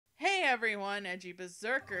everyone, Edgey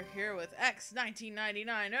Berserker here with X1999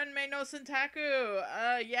 Unmei no Sentaku.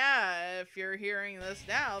 Yeah, if you're hearing this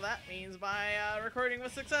now, that means my recording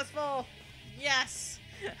was successful. Yes.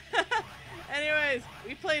 Anyways,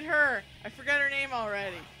 we played her. I forgot her name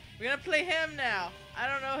already. We're gonna play him now. I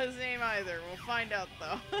don't know his name either. We'll find out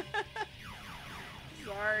though.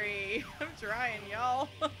 Sorry, I'm trying, y'all.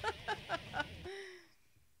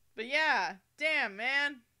 But yeah, damn,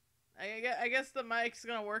 man. I guess the mic's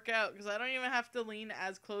gonna work out because I don't even have to lean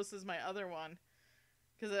as close as my other one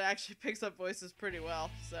because it actually picks up voices pretty well.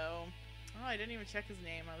 So, oh, I didn't even check his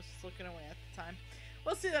name. I was just looking away at the time.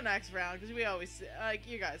 We'll see the next round because we always,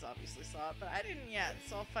 you guys obviously saw it, but I didn't yet,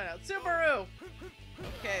 so I'll find out. Subaru!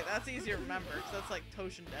 Okay, that's easy to remember because that's like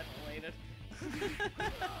Toshinden related.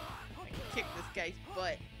 I can kick this guy's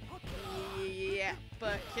butt. Yeah,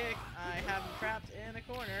 butt kick. I have him trapped in a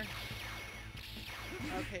corner.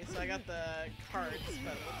 Okay, so I got the cards by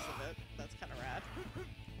the looks of it. That's kind of rad.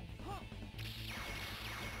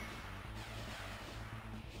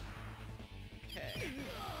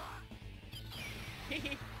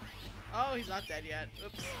 Okay. Oh, he's not dead yet.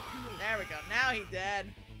 Oops. There we go. Now he's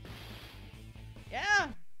dead. Yeah.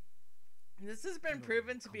 This has been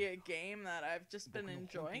proven to be a game that I've just been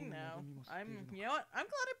enjoying now. You know what? I'm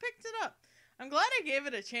glad I picked it up. I'm glad I gave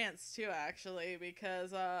it a chance too, actually,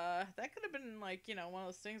 because that could have been like, you know, one of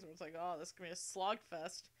those things where it's like, oh, this is gonna be a slog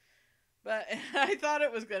fest. But I thought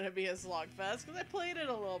it was gonna be a slog fest because I played it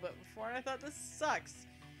a little bit before and I thought this sucks.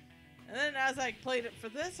 And then as I played it for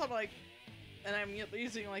this, I'm like, and I'm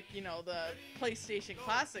using like, you know, the PlayStation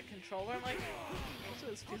Classic controller. I'm like,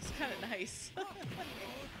 actually, this feels kind of nice.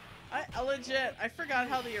 I legit, I forgot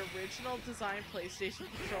how the original design PlayStation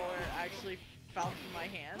controller actually felt in my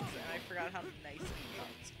hands, and I forgot how nice it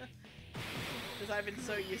felt. Because I've been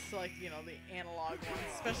so used to, like, you know, the analog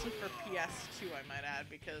ones, especially for PS2, I might add,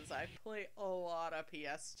 because I play a lot of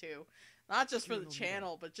PS2. Not just for the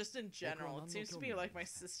channel, but just in general. It seems to be, like, my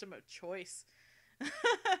system of choice. I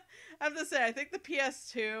have to say, I think the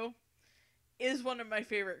PS2 is one of my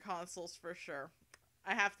favorite consoles for sure.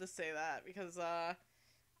 I have to say that, because, I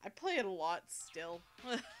play it a lot still.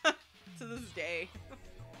 To this day.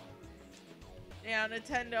 Yeah,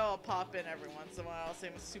 Nintendo I'll pop in every once in a while,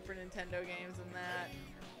 same with Super Nintendo games and that.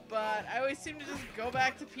 But I always seem to just go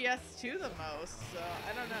back to PS2 the most, so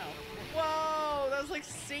I don't know. Whoa, that was like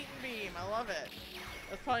Satan Beam, I love it.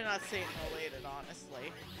 That's probably not Satan related,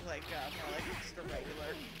 honestly. Like, more like just a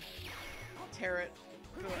regular Tarot,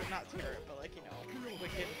 not Tarot, but like, you know,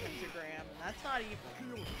 Wicked Pentagram, and that's not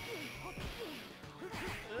evil.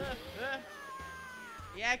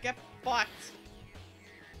 Yeah, get fucked.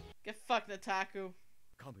 Get fucked, Sentaku.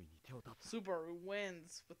 Subaru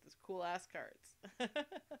wins with his cool ass cards.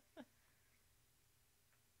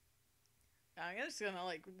 I'm just gonna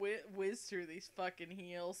like whiz through these fucking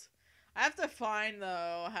heels. I have to find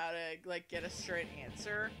though how to like get a straight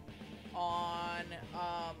answer on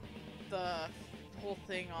the whole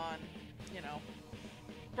thing on, you know,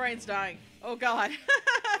 Brian's dying. Oh god.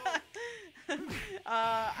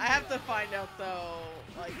 I have to find out though,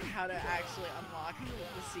 like, how to actually unlock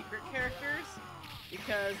the secret characters,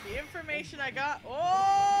 because the information I got,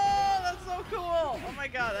 oh, that's so cool! Oh my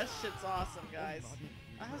god, that shit's awesome, guys.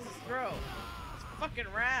 How's his throw? It's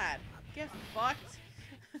fucking rad. Get fucked.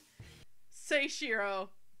 Say Shiro,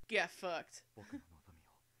 get fucked.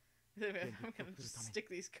 I'm gonna just stick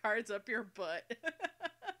these cards up your butt.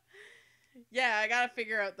 Yeah, I gotta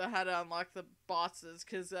figure out how to unlock the bosses,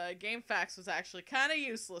 because Game Facts was actually kind of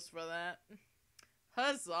useless for that.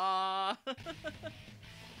 Huzzah!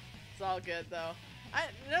 It's all good, though.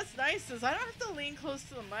 That's nice, is I don't have to lean close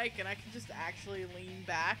to the mic, and I can just actually lean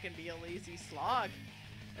back and be a lazy slog.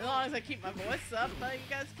 As long as I keep my voice up, you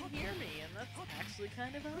guys can hear me, and that's actually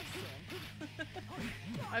kind of awesome.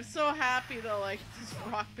 I'm so happy, though, like, this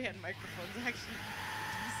Rock Band microphone's actually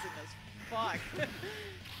decent as fuck.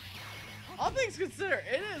 All things considered,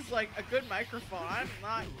 it is like a good microphone.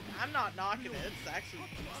 I'm not knocking it. It's actually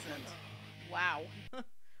decent. Wow.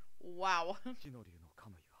 Wow.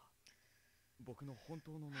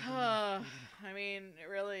 I mean,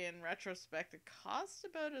 really, in retrospect, it cost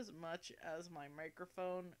about as much as my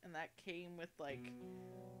microphone, and that came with like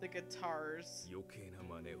the guitars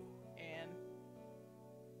and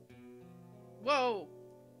whoa.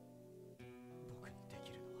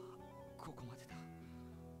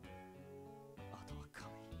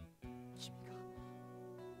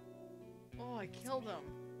 Oh, I killed him.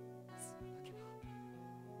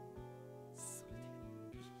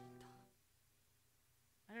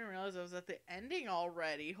 I didn't realize I was at the ending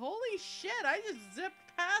already. Holy shit, I just zipped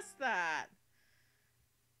past that.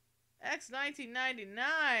 X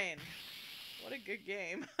 1999. What a good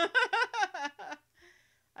game.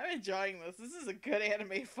 I'm enjoying this. This is a good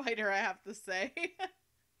anime fighter, I have to say.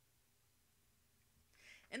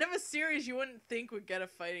 And of a series you wouldn't think would get a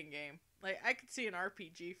fighting game. Like, I could see an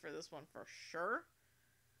RPG for this one for sure.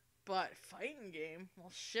 But fighting game?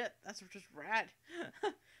 Well, shit, that's just rad.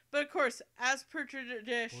 But of course, as per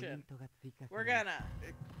tradition, we're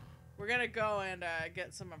gonna go and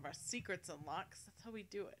get some of our secrets unlocked. 'Cause that's how we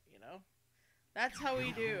do it, you know? That's how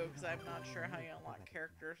we do, because I'm not sure how you unlock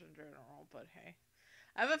characters in general, but hey.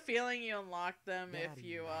 I have a feeling you unlock them if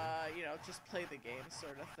you, you know, just play the game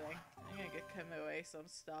sort of thing. I'm gonna get Kamui some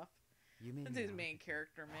stuff. Since he's main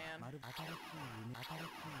character, man. Oh,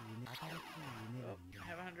 I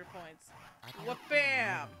have 100 points.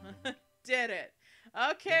 Wha-bam! Did it!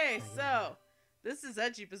 Okay, so, this is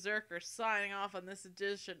Edgey Berserker signing off on this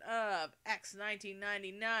edition of X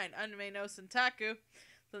 1999 Unmei no Sentaku.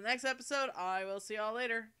 So the next episode, I will see y'all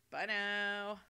later. Bye now!